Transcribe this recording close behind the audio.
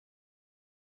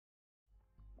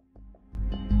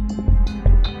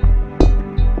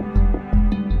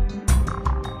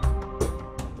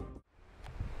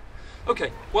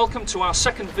Okay, welcome to our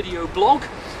second video blog.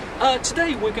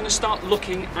 Today we're going to start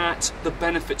looking at the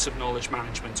benefits of knowledge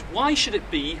management. Why should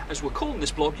it be, as we're calling this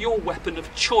blog, your weapon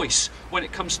of choice when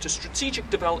it comes to strategic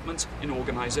development in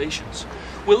organisations?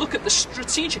 We'll look at the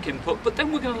strategic input, but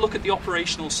then we're going to look at the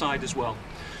operational side as well.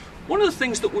 One of the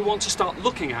things that we want to start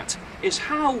looking at is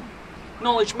how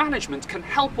knowledge management can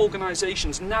help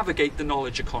organisations navigate the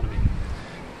knowledge economy.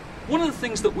 One of the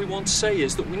things that we want to say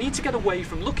is that we need to get away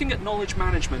from looking at knowledge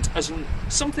management as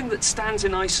something that stands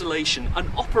in isolation,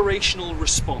 an operational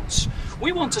response.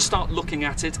 We want to start looking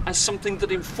at it as something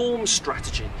that informs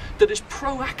strategy, that is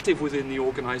proactive within the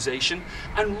organisation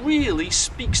and really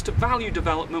speaks to value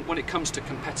development when it comes to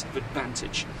competitive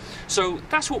advantage. So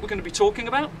that's what we're going to be talking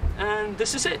about, and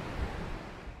this is it.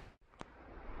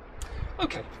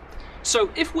 Okay.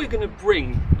 So if we're going to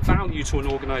bring value to an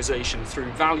organisation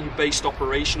through value-based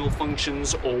operational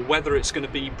functions, or whether it's going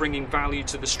to be bringing value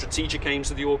to the strategic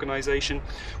aims of the organisation,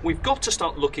 we've got to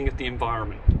start looking at the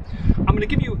environment. I'm going to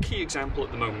give you a key example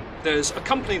at the moment. There's a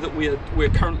company that we're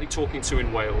currently talking to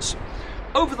in Wales.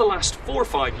 Over the last 4 or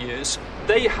 5 years,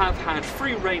 they have had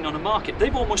free rein on a market.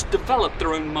 They've almost developed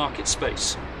their own market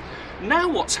space. Now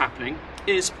what's happening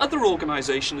is other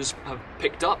organisations have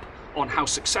picked up on how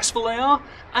successful they are,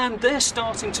 and they're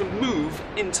starting to move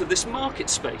into this market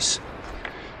space.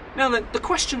 Now the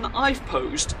question that I've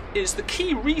posed is the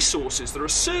key resources. They're a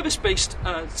service-based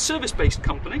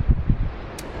company,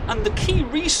 and the key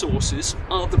resources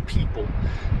are the people.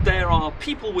 There are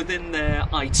people within their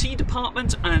IT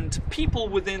department and people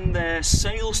within their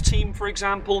sales team, for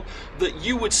example, that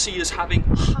you would see as having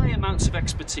high amounts of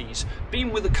expertise,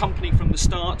 been with the company from the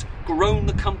start, grown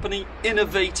the company,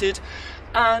 innovated.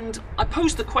 And I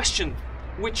posed the question,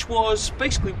 which was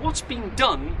basically, what's been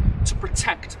done to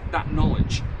protect that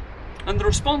knowledge? And the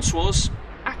response was,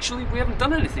 actually, we haven't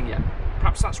done anything yet.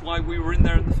 Perhaps that's why we were in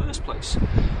there in the first place.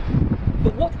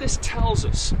 But what this tells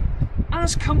us,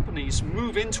 as companies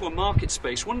move into a market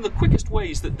space, one of the quickest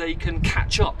ways that they can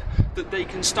catch up, that they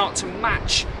can start to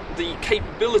match the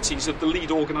capabilities of the lead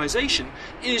organisation,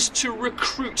 is to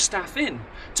recruit staff in,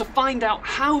 to find out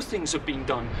how things have been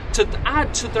done, to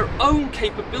add to their own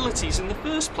capabilities in the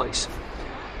first place.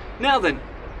 Now then,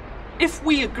 if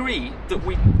we agree that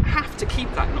we have to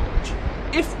keep that knowledge,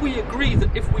 if we agree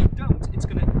that if we don't, it's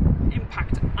going to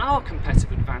impact our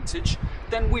competitive advantage,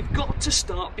 then we've got to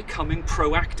start becoming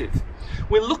proactive.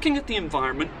 We're looking at the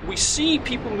environment, we see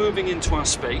people moving into our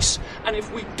space, and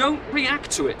if we don't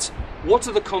react to it, what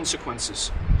are the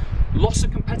consequences? Loss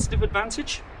of competitive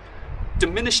advantage?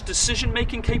 Diminished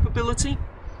decision-making capability?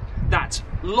 That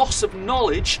loss of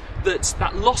knowledge,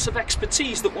 that loss of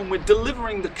expertise, that when we're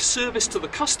delivering the service to the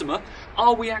customer,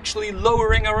 are we actually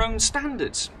lowering our own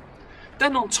standards?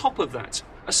 Then on top of that,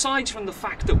 aside from the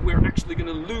fact that we're actually going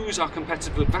to lose our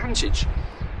competitive advantage,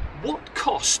 what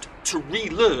cost to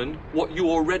relearn what you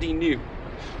already knew?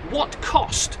 What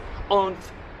cost on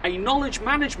a knowledge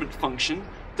management function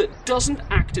that doesn't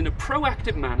act in a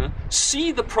proactive manner,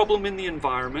 see the problem in the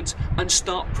environment, and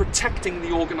start protecting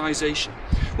the organisation?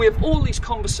 We have all these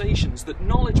conversations that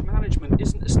knowledge management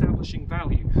isn't establishing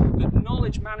value, that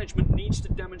knowledge management needs to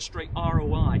demonstrate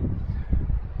ROI.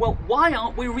 Well, why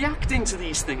aren't we reacting to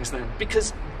these things then?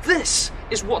 Because this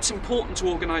is what's important to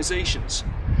organisations.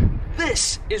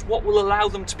 This is what will allow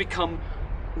them to become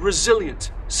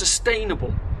resilient,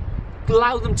 sustainable,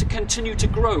 allow them to continue to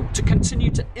grow, to continue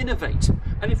to innovate.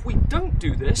 And if we don't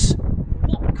do this,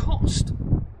 what cost?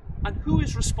 And who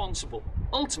is responsible?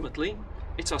 Ultimately,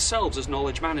 it's ourselves as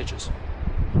knowledge managers.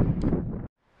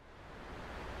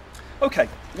 Okay,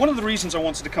 one of the reasons I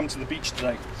wanted to come to the beach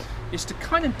today is to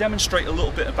kind of demonstrate a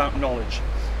little bit about knowledge.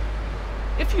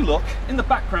 If you look, in the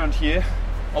background here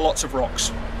are lots of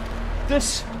rocks.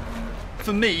 This,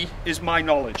 for me, is my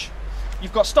knowledge.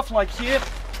 You've got stuff like here,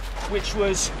 which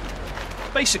was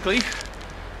basically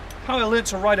how I learned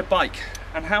to ride a bike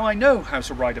and how I know how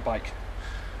to ride a bike.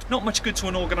 Not much good to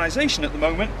an organisation at the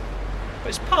moment, but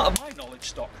it's part of my knowledge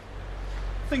stock.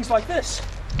 Things like this.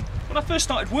 When I first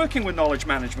started working with knowledge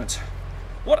management,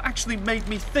 what actually made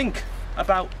me think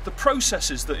about the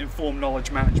processes that inform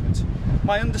knowledge management?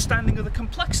 My understanding of the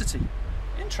complexity.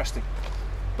 Interesting.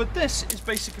 But this is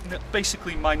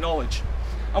basically my knowledge.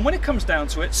 And when it comes down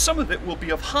to it, some of it will be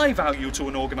of high value to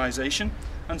an organisation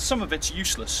and some of it's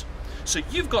useless. So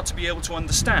you've got to be able to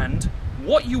understand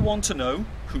what you want to know,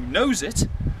 who knows it,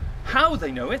 how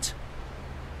they know it,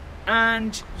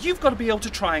 and you've got to be able to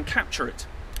try and capture it.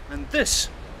 And this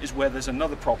is where there's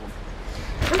another problem.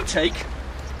 We take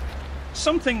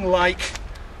something like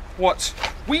what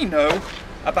we know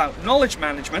about knowledge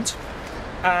management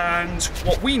and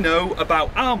what we know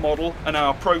about our model and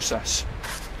our process.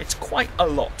 It's quite a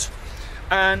lot.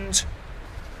 And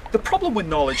the problem with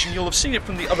knowledge, and you'll have seen it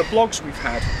from the other blogs we've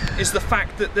had, is the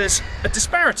fact that there's a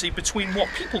disparity between what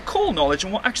people call knowledge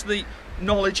and what actually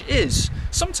knowledge is.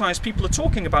 Sometimes people are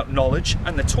talking about knowledge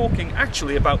and they're talking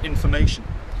actually about information.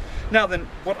 Now then,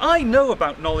 what I know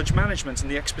about knowledge management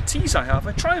and the expertise I have,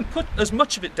 I try and put as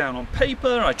much of it down on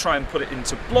paper, I try and put it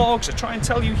into blogs, I try and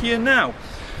tell you here now.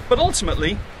 But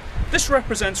ultimately, this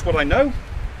represents what I know,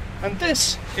 and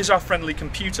this is our friendly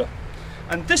computer.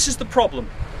 And this is the problem,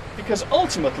 because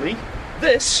ultimately,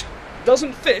 this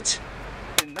doesn't fit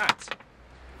in that.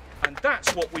 And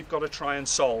that's what we've got to try and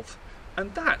solve.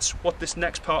 And that's what this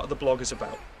next part of the blog is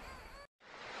about.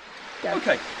 Yeah.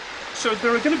 Okay, so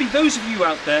there are going to be those of you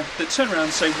out there that turn around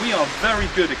and say, we are very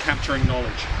good at capturing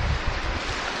knowledge.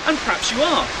 And perhaps you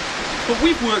are. But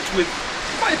we've worked with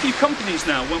quite a few companies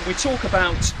now when we talk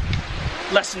about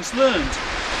lessons learned,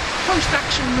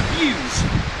 post-action reviews,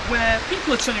 where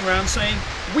people are turning around saying,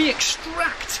 we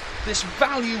extract this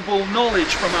valuable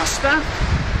knowledge from our staff,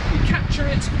 we capture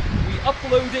it, we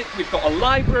upload it, we've got a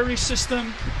library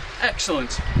system.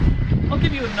 Excellent. I'll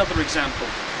give you another example.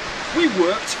 We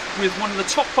worked with one of the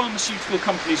top pharmaceutical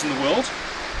companies in the world.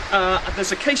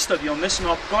 There's a case study on this, and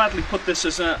I'll gladly put this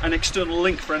as an external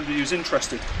link for anybody who's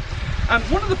interested. And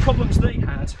one of the problems they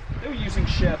had, they were using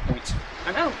SharePoint.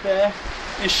 And out there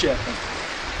is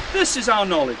SharePoint. This is our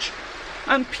knowledge.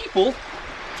 And people,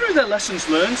 through their lessons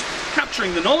learned,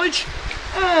 capturing the knowledge,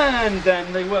 and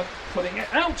then they were putting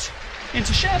it out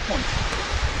into SharePoint.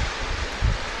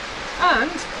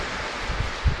 And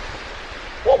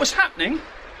what was happening?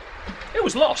 It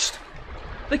was lost.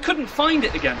 They couldn't find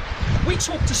it again. We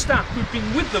talked to staff who'd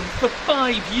been with them for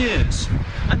 5 years,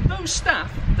 and those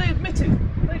staff, they admitted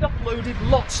they'd uploaded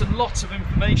lots and lots of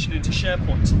information into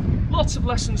SharePoint, lots of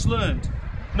lessons learned.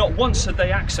 Not once had they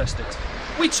accessed it.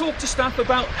 We talked to staff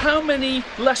about how many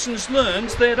lessons learned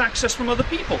they had accessed from other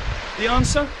people. The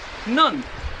answer? None.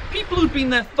 People who'd been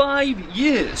there 5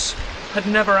 years had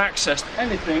never accessed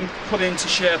anything put into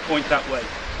SharePoint that way.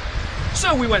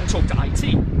 So we went and talked to IT.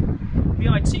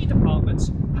 The IT department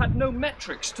had no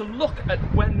metrics to look at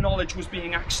when knowledge was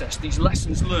being accessed, these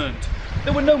lessons learned.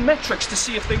 There were no metrics to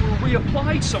see if they were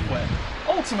reapplied somewhere.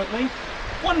 Ultimately,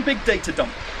 one big data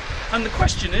dump. And the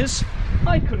question is,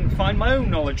 I couldn't find my own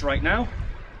knowledge right now.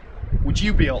 Would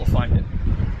you be able to find it?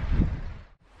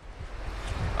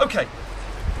 Okay,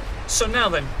 so now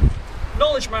then,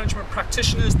 knowledge management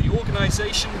practitioners, the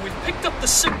organisation, we've picked up the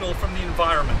signal from the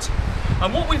environment.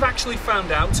 And what we've actually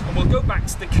found out, and we'll go back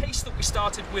to the case that we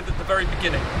started with at the very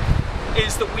beginning,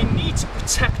 is that we need to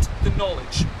protect the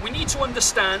knowledge. We need to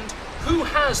understand who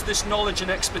has this knowledge and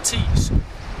expertise.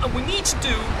 And we need to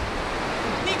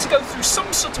go through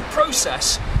some sort of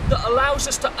process that allows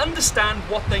us to understand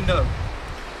what they know.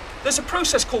 There's a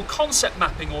process called concept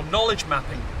mapping or knowledge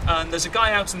mapping, and there's a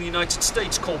guy out in the United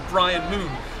States called Brian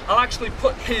Moon. I'll actually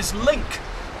put his link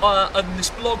on this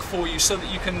blog for you so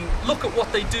that you can look at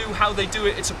what they do, how they do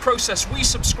it. It's a process we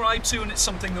subscribe to and it's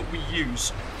something that we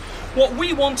use. What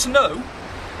we want to know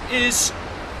is,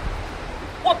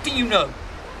 what do you know?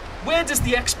 Where does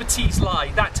the expertise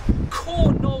lie? That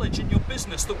core knowledge in your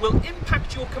business that will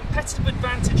impact your competitive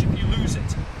advantage if you lose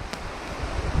it.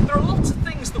 There are lots of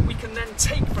things that we can then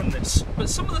take from this, but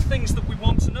some of the things that we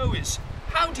want to know is,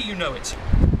 how do you know it?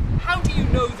 How do you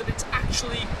know that it's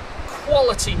actually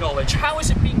quality knowledge? How is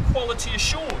it being quality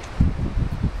assured?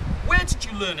 Where did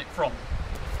you learn it from?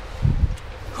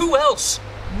 Who else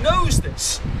knows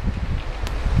this?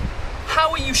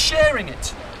 How are you sharing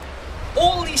it?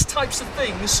 All these types of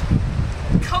things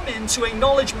come into a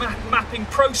knowledge mapping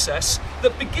process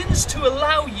that begins to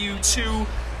allow you to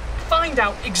find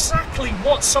out exactly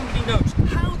what somebody knows,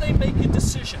 how they make a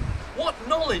decision, what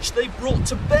knowledge they brought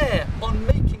to bear on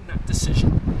making that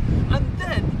decision. And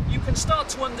then you can start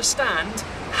to understand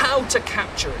how to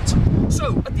capture it.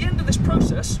 So at the end of this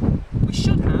process, we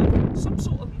should have some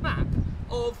sort of map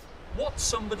of what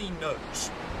somebody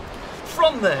knows.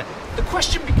 From there, the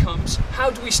question becomes,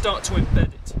 how do we start to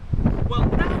embed it? Well,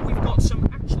 now we've got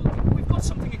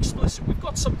something explicit, we've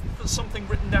got something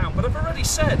written down, but I've already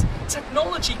said,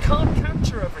 technology can't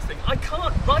capture everything. I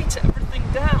can't write everything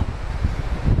down.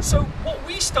 So what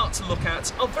we start to look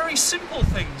at are very simple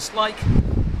things like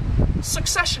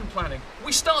succession planning.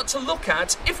 We start to look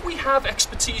at, if we have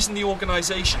expertise in the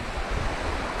organisation,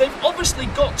 they've obviously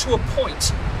got to a point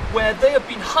where they have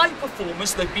been high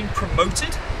performers, they've been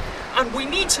promoted, and we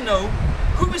need to know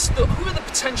who are the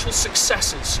potential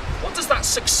successors? What does that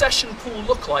succession pool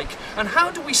look like? And how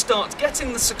do we start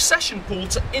getting the succession pool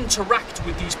to interact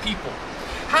with these people?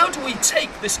 How do we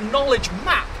take this knowledge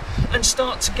map and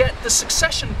start to get the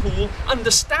succession pool,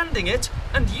 understanding it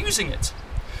and using it.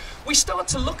 We start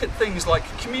to look at things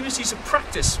like communities of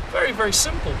practice, very, very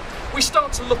simple. We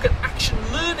start to look at action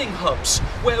learning hubs,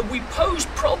 where we pose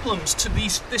problems to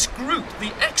this group,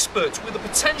 the experts with the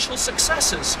potential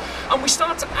successors, and we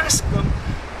start to ask them,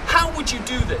 how would you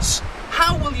do this?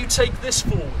 How will you take this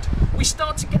forward? We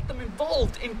start to get them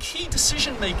involved in key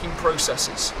decision-making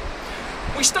processes.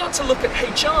 We start to look at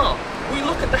HR. We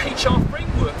look at the HR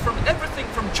framework, from everything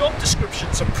from job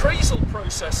descriptions, appraisal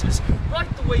processes, right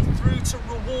the way through to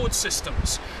reward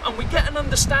systems. And we get an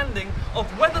understanding of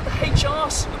whether the HR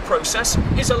process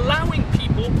is allowing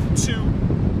people to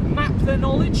map their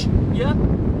knowledge,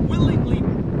 willingly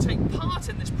take part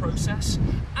in this process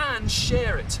and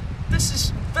share it. This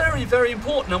is very, very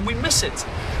important, and we miss it.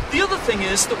 The other thing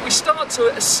is that we start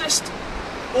to assist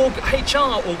the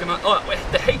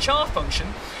HR function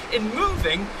in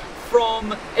moving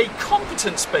from a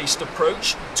competence-based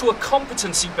approach to a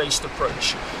competency-based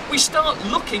approach. We start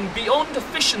looking beyond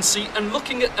efficiency and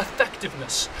looking at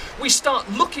effectiveness. We start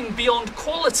looking beyond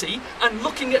quality and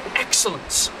looking at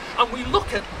excellence. And we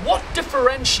look at what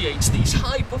differentiates these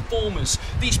high performers,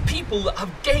 these people that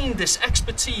have gained this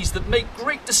expertise, that make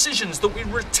great decisions, that we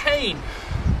retain.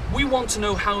 We want to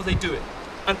know how they do it.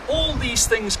 And all these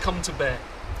things come to bear.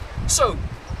 So,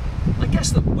 I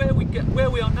guess that where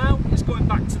we are now is going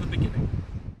back to the beginning.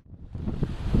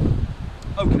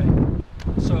 Okay,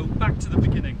 so back to the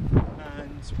beginning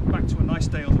and back to a nice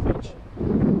day on the beach.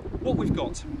 What we've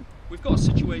got a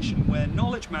situation where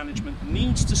knowledge management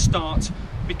needs to start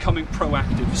becoming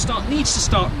proactive, needs to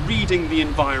start reading the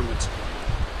environment.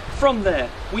 From there,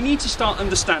 we need to start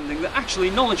understanding that actually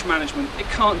knowledge management, it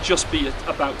can't just be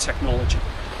about technology,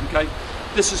 okay?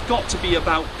 This has got to be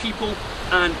about people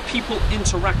and people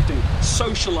interacting,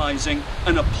 socializing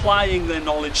and applying their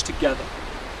knowledge together.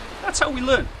 That's how we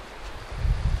learn.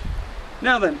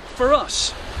 Now then, for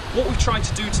us, what we've tried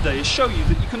to do today is show you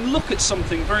that you can look at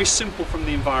something very simple from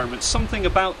the environment, something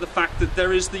about the fact that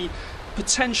there is the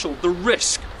potential, the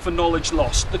risk for knowledge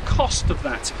loss, the cost of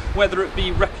that, whether it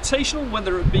be reputational,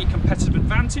 whether it be competitive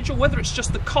advantage, or whether it's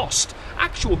just the cost,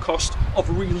 actual cost of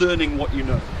relearning what you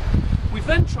know. We've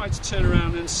then tried to turn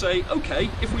around and say, okay,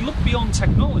 if we look beyond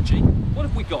technology, what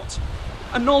have we got?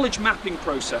 A knowledge mapping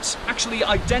process, actually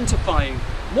identifying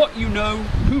what you know,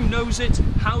 who knows it,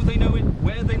 how they know it,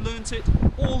 where they learnt it,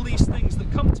 all these things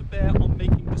that come to bear on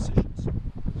making decisions.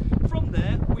 From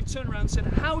there, we've turned around and said,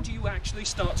 how do you actually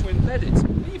start to embed it?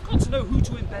 Well, you've got to know who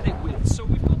to embed it with. So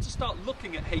we've got to start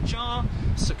looking at HR,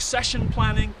 succession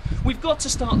planning. We've got to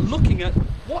start looking at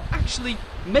what actually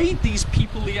made these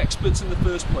people the experts in the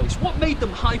first place. What made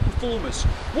them high performers?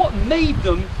 What made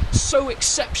them so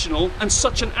exceptional and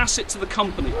such an asset to the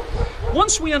company?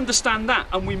 Once we understand that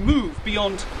and we move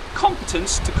beyond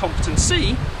competence to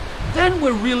competency, then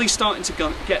we're really starting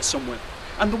to get somewhere.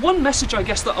 And the one message I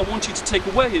guess that I want you to take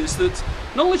away is that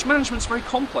knowledge management is very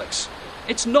complex.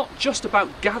 It's not just about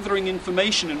gathering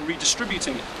information and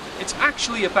redistributing it. It's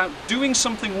actually about doing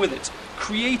something with it,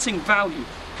 creating value,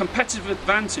 competitive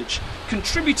advantage,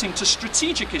 contributing to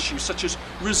strategic issues such as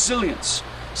resilience,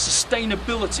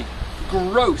 sustainability,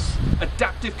 growth,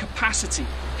 adaptive capacity,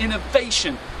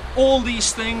 innovation. All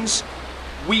these things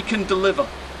we can deliver.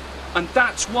 And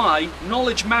that's why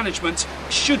knowledge management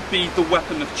should be the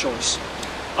weapon of choice.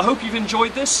 I hope you've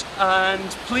enjoyed this, and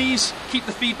please keep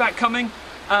the feedback coming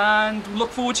and look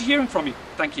forward to hearing from you.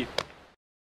 Thank you.